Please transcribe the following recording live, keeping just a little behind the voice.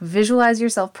Visualize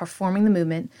yourself performing the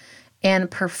movement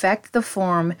and perfect the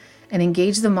form and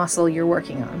engage the muscle you're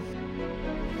working on.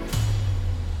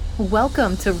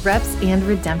 Welcome to Reps and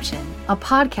Redemption, a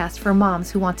podcast for moms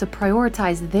who want to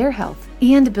prioritize their health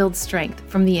and build strength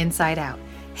from the inside out.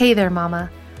 Hey there,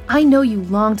 mama. I know you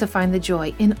long to find the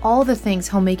joy in all the things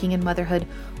homemaking and motherhood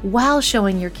while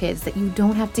showing your kids that you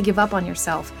don't have to give up on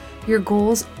yourself, your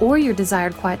goals, or your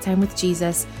desired quiet time with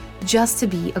Jesus just to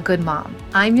be a good mom.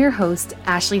 I'm your host,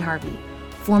 Ashley Harvey,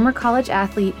 former college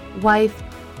athlete, wife,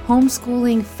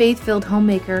 homeschooling, faith-filled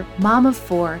homemaker, mom of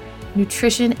 4,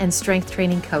 nutrition and strength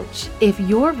training coach. If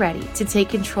you're ready to take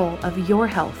control of your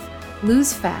health,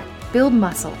 lose fat, build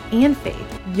muscle, and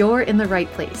faith, you're in the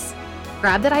right place.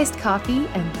 Grab that iced coffee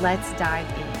and let's dive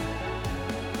in.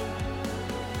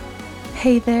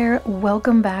 Hey there,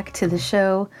 welcome back to the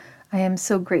show. I am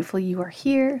so grateful you are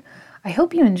here. I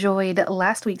hope you enjoyed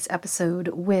last week's episode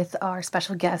with our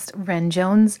special guest, Ren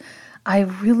Jones. I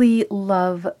really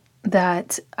love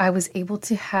that I was able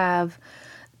to have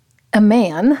a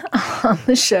man on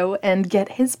the show and get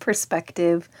his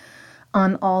perspective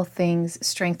on all things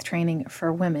strength training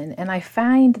for women. And I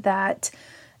find that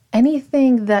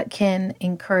anything that can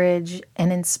encourage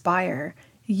and inspire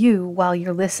you while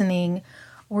you're listening,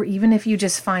 or even if you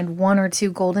just find 1 or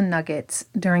 2 golden nuggets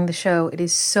during the show, it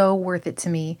is so worth it to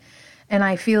me. And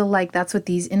I feel like that's what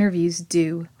these interviews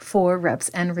do for Reps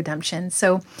and Redemption.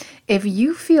 So if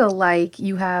you feel like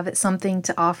you have something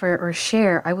to offer or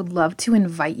share, I would love to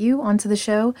invite you onto the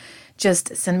show.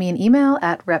 Just send me an email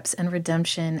at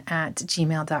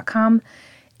repsandredemption@gmail.com.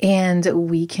 And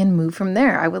we can move from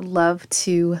there. I would love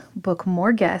to book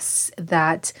more guests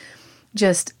that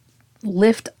just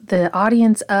lift the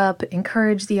audience up,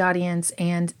 encourage the audience,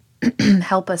 and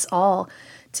help us all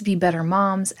to be better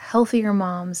moms, healthier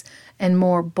moms, and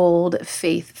more bold,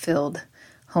 faith-filled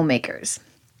homemakers.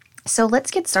 So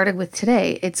let's get started with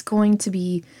today. It's going to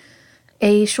be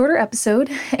a shorter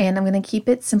episode, and I'm going to keep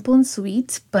it simple and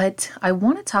sweet, but I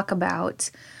want to talk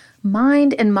about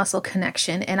mind and muscle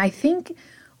connection. And I think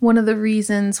one of the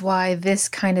reasons why this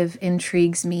kind of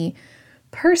intrigues me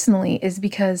personally is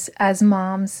because as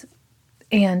moms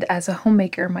and as a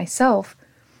homemaker myself,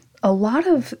 a lot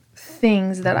of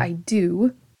things that I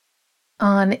do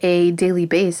on a daily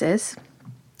basis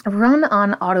run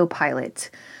on autopilot,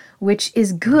 which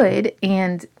is good.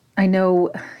 And I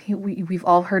know we've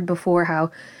all heard before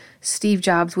how Steve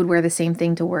Jobs would wear the same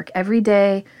thing to work every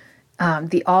day.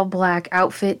 The all black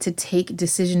outfit to take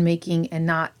decision making and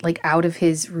not like out of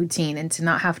his routine and to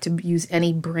not have to use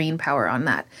any brain power on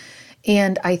that.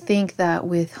 And I think that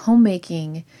with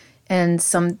homemaking and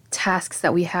some tasks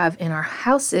that we have in our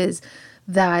houses,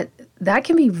 that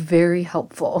can be very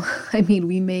helpful. I mean,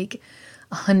 we make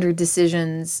 100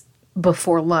 decisions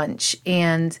before lunch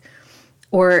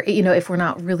or if we're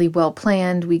not really well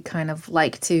planned, we kind of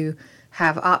like to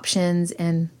have options,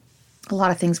 and a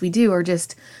lot of things we do are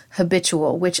just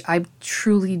habitual, which I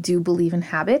truly do believe in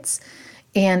habits.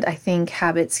 And I think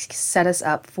habits set us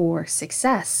up for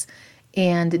success.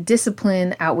 And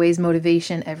discipline outweighs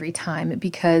motivation every time,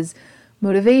 because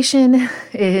motivation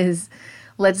is,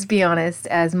 let's be honest,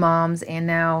 as moms, and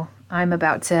now I'm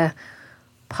about to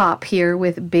pop here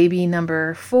with baby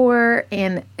number 4.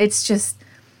 And it's just,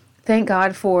 thank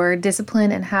God for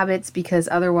discipline and habits, because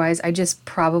otherwise I just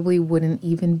probably wouldn't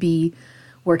even be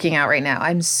working out right now.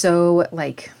 I'm so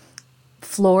pelvic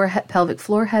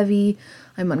floor heavy.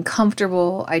 I'm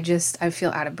uncomfortable. I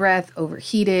feel out of breath,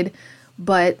 overheated,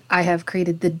 but I have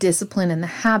created the discipline and the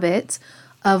habit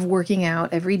of working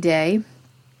out every day,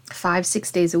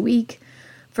 5-6 days a week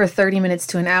for 30 minutes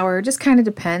to an hour. Just kind of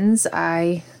depends.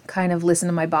 I kind of listen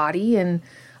to my body, and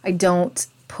I don't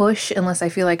push unless I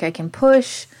feel like I can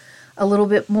push a little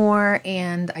bit more,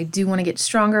 and I do want to get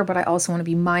stronger, but I also want to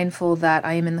be mindful that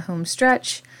I am in the home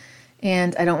stretch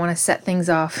and I don't want to set things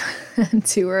off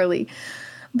too early.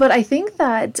 But I think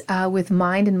that with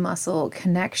mind and muscle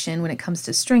connection, when it comes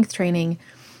to strength training,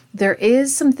 there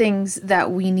is some things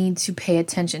that we need to pay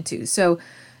attention to. So,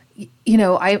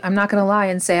 I'm not going to lie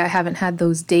and say I haven't had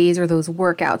those days or those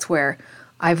workouts where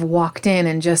I've walked in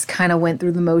and just kind of went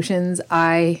through the motions.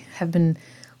 I have been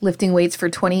lifting weights for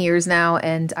 20 years now,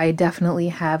 and I definitely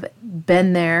have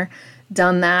been there,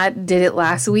 done that, did it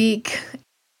last week.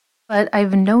 But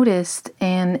I've noticed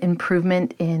an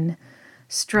improvement in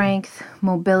strength,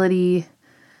 mobility,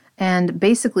 and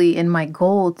basically in my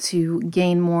goal to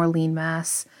gain more lean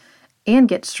mass and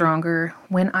get stronger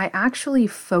when I actually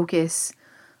focus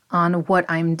on what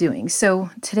I'm doing. So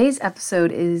today's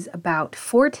episode is about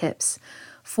 4 tips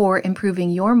for improving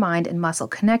your mind and muscle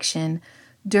connection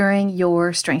during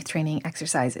your strength training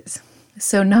exercises.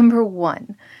 So number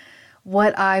 1,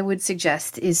 what I would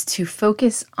suggest is to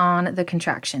focus on the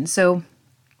contraction. So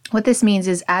what this means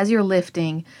is as you're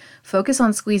lifting, focus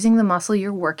on squeezing the muscle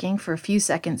you're working for a few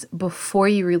seconds before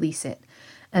you release it.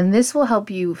 And this will help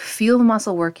you feel the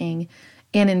muscle working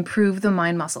and improve the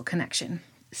mind-muscle connection.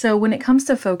 So when it comes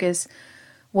to focus,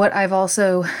 what I've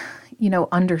also,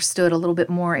 understood a little bit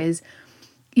more is,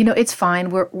 it's fine.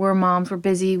 We're moms, we're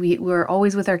busy, we're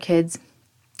always with our kids.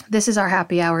 This is our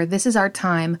happy hour. This is our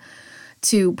time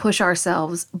to push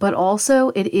ourselves. But also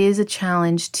it is a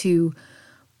challenge to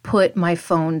put my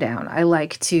phone down. I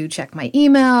like to check my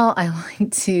email. I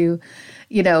like to,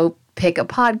 pick a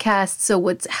podcast. So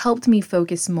what's helped me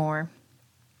focus more,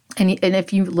 and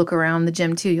if you look around the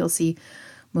gym too, you'll see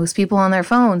most people on their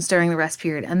phones during the rest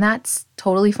period. And that's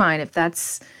totally fine. If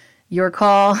that's your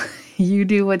call, you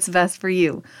do what's best for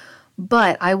you.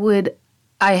 But I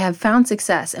have found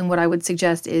success. And what I would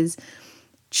suggest is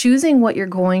choosing what you're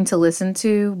going to listen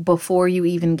to before you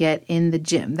even get in the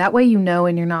gym. That way,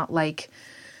 and you're not like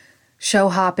show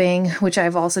hopping, which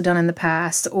I've also done in the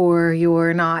past, or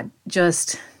you're not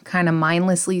just kind of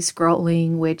mindlessly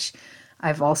scrolling, which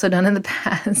I've also done in the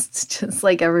past, just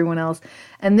like everyone else.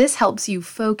 And this helps you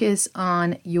focus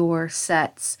on your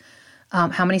sets,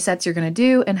 how many sets you're going to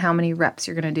do and how many reps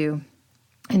you're going to do.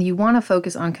 And you want to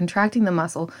focus on contracting the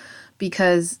muscle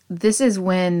because this is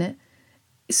when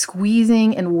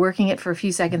squeezing and working it for a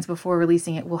few seconds before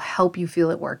releasing it will help you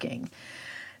feel it working.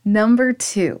 Number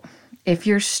 2, if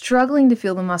you're struggling to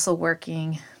feel the muscle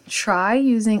working, try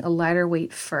using a lighter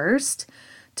weight first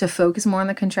to focus more on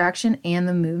the contraction and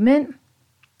the movement.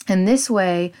 And this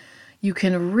way, you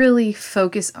can really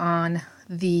focus on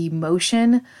the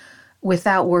motion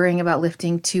without worrying about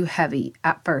lifting too heavy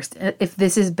at first. If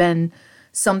this has been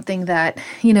something that,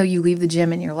 you leave the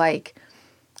gym and you're like,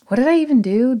 what did I even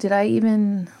do? Did I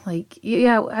even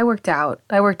I worked out.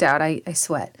 I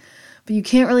sweat. But you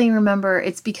can't really remember.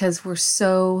 It's because we're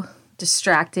so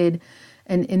distracted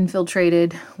and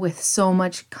infiltrated with so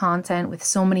much content, with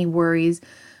so many worries,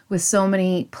 with so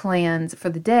many plans for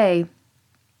the day.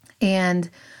 And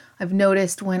I've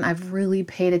noticed when I've really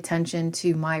paid attention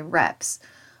to my reps,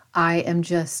 I am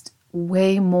just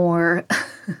way more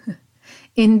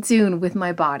in tune with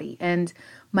my body, and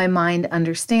my mind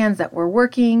understands that we're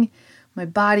working. My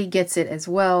body gets it as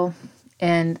well,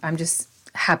 and I'm just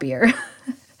happier.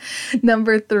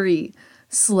 Number 3,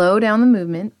 slow down the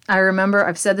movement. I remember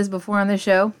I've said this before on the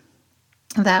show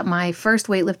that my first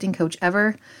weightlifting coach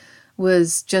ever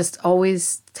was just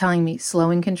always telling me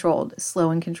slow and controlled.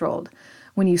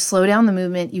 When you slow down the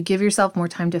movement, you give yourself more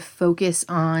time to focus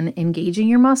on engaging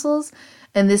your muscles,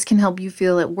 and this can help you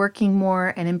feel it working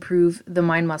more and improve the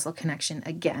mind-muscle connection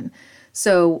again.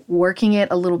 So working it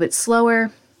a little bit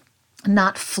slower,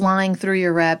 not flying through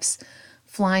your reps,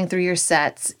 flying through your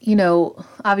sets.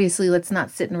 Obviously let's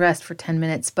not sit and rest for 10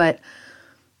 minutes, but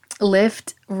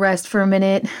lift, rest for a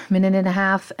minute and a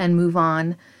half, and move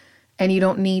on. And you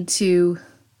don't need to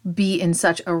be in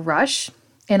such a rush.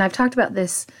 And I've talked about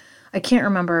this, I can't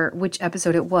remember which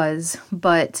episode it was,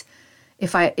 but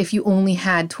if you only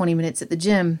had 20 minutes at the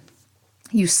gym,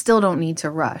 you still don't need to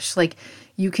rush. Like,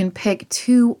 you can pick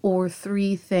 2 or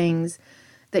 3 things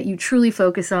that you truly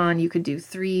focus on. You could do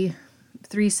three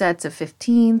sets of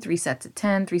 15, 3 sets of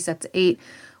 10, 3 sets of 8,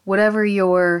 whatever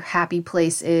your happy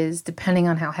place is, depending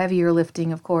on how heavy you're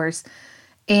lifting, of course.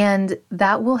 And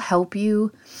that will help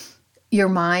your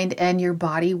mind and your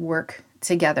body work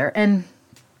together. And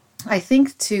I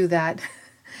think too that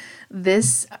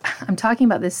I'm talking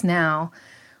about this now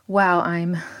while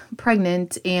I'm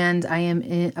pregnant and I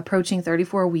am approaching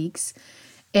 34 weeks.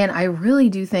 And I really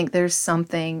do think there's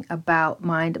something about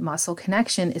mind-muscle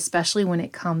connection, especially when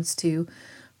it comes to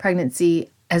pregnancy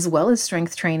as well as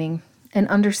strength training, and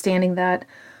understanding that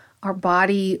our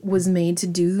body was made to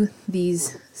do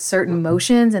these certain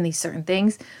motions and these certain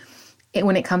things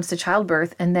when it comes to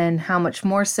childbirth, and then how much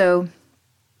more so,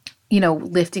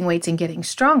 lifting weights and getting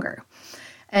stronger.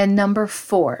 And number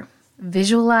 4,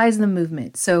 visualize the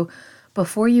movement. So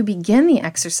before you begin the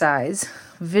exercise,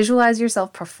 visualize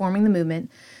yourself performing the movement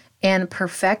and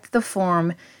perfect the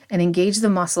form and engage the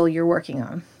muscle you're working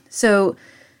on. So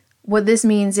what this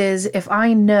means is if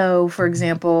I know, for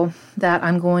example, that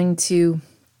I'm going to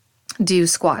do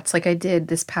squats like I did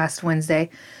this past Wednesday,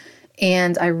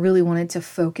 and I really wanted to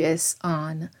focus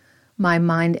on my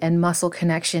mind and muscle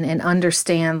connection and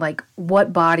understand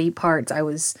what body parts I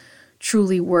was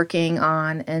truly working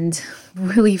on and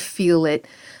really feel it.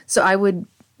 So I would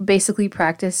basically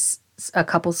practice a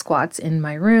couple squats in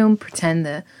my room, pretend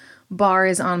the bar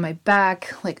is on my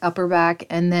back, like upper back,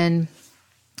 and then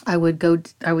I would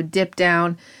dip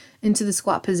down into the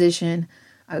squat position.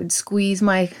 I would squeeze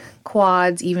my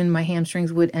quads, even my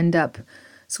hamstrings would end up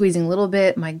squeezing a little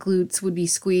bit. My glutes would be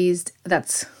squeezed.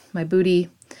 That's my booty,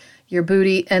 your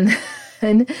booty. And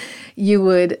then you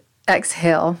would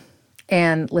exhale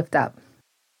and lift up.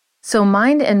 So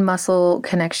mind and muscle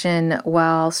connection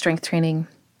while strength training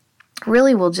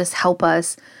really will just help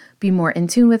us be more in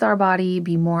tune with our body,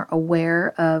 be more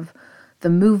aware of the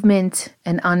movement,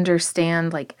 and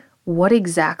understand like what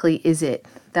exactly is it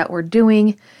that we're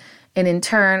doing. And in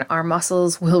turn, our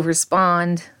muscles will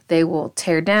respond. They will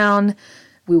tear down.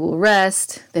 We will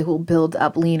rest. They will build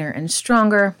up leaner and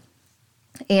stronger.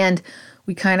 And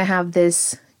we kind of have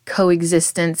this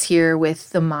coexistence here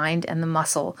with the mind and the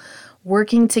muscle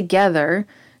working together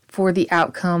for the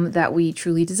outcome that we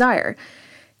truly desire.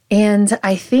 And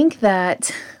I think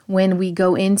that when we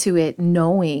go into it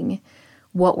knowing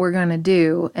what we're going to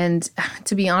do, and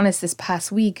to be honest, this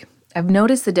past week, I've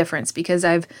noticed the difference because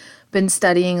I've been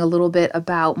studying a little bit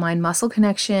about mind-muscle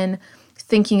connection,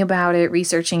 thinking about it,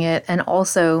 researching it, and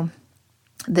also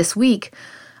this week,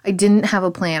 I didn't have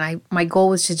a plan. My goal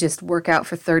was to just work out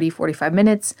for 30, 45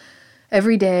 minutes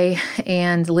every day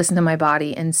and listen to my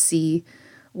body and see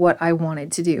what I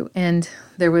wanted to do. And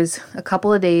there was a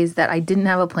couple of days that I didn't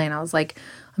have a plan. I was like,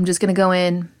 I'm just going to go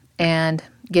in and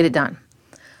get it done.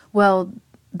 Well,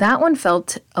 that one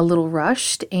felt a little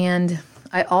rushed, and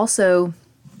I also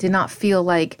did not feel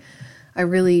like I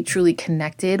really truly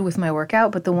connected with my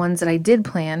workout, but the ones that I did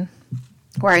plan,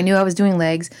 where I knew I was doing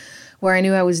legs, where I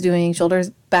knew I was doing shoulders,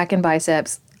 back, and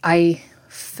biceps, I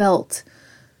felt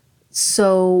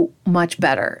so much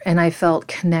better, and I felt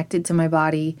connected to my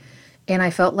body, and I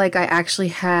felt like I actually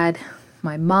had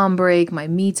my mom break, my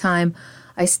me time.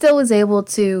 I still was able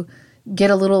to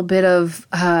get a little bit of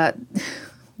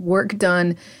work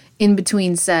done in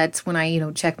between sets when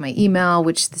I, check my email,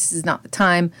 which this is not the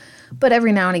time, but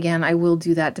every now and again I will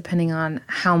do that depending on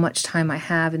how much time I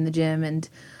have in the gym and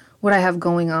what I have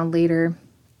going on later.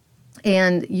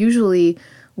 And usually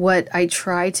what I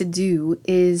try to do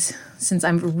is, since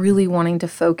I'm really wanting to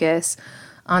focus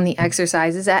on the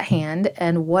exercises at hand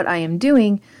and what I am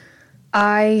doing,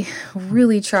 I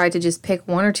really try to just pick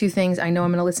one or two things I know I'm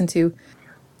going to listen to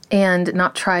and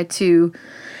not try to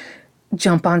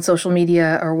jump on social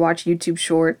media or watch YouTube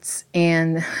shorts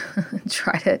and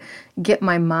try to get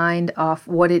my mind off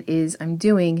what it is I'm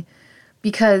doing,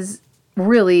 because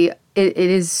really it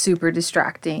is super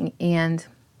distracting. And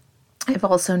I've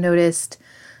also noticed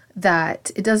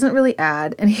that it doesn't really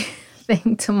add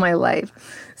anything to my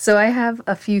life. So I have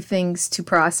a few things to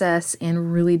process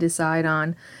and really decide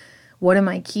on. What am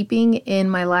I keeping in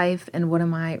my life and what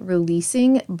am I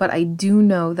releasing? But I do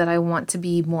know that I want to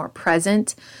be more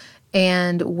present.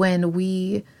 And when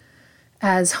we,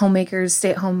 as homemakers,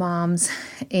 stay-at-home moms,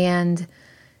 and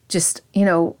just,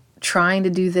 trying to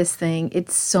do this thing,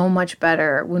 it's so much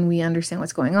better when we understand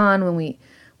what's going on, when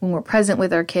we're present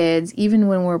with our kids, even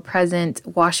when we're present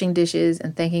washing dishes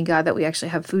and thanking God that we actually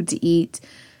have food to eat,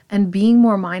 and being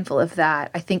more mindful of that.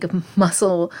 I think a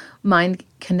muscle-mind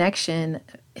connection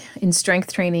in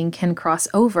strength training can cross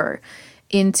over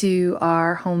into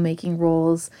our homemaking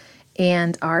roles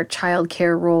and our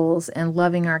childcare roles and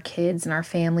loving our kids and our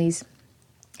families.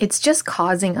 It's just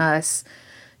causing us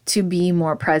to be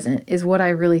more present is what I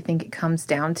really think it comes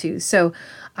down to. So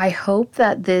I hope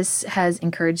that this has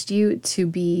encouraged you to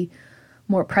be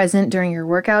more present during your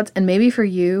workouts. And maybe for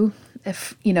you,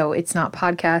 if it's not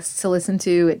podcasts to listen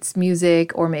to, it's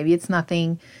music, or maybe it's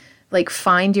nothing, like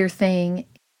find your thing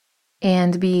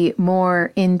and be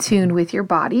more in tune with your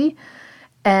body.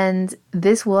 And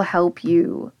this will help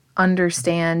you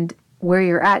understand where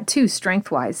you're at too,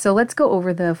 strength-wise. So let's go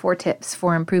over the 4 tips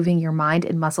for improving your mind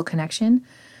and muscle connection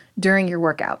during your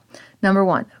workout. Number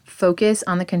 1, focus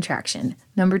on the contraction.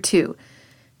 Number 2,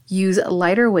 use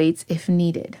lighter weights if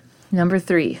needed. Number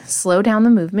 3, slow down the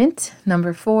movement.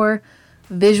 Number 4,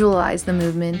 visualize the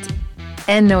movement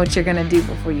and know what you're going to do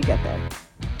before you get there.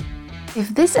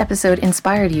 If this episode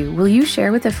inspired you, will you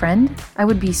share with a friend? I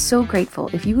would be so grateful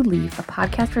if you would leave a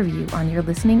podcast review on your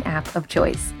listening app of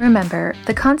choice. Remember,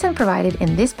 the content provided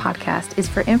in this podcast is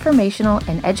for informational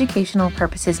and educational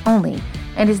purposes only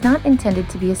and is not intended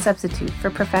to be a substitute for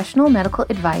professional medical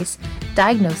advice,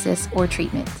 diagnosis, or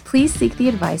treatment. Please seek the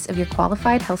advice of your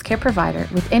qualified healthcare provider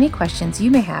with any questions you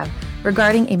may have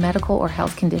regarding a medical or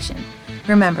health condition.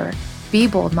 Remember, be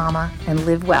bold, mama, and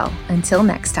live well. Until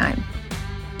next time.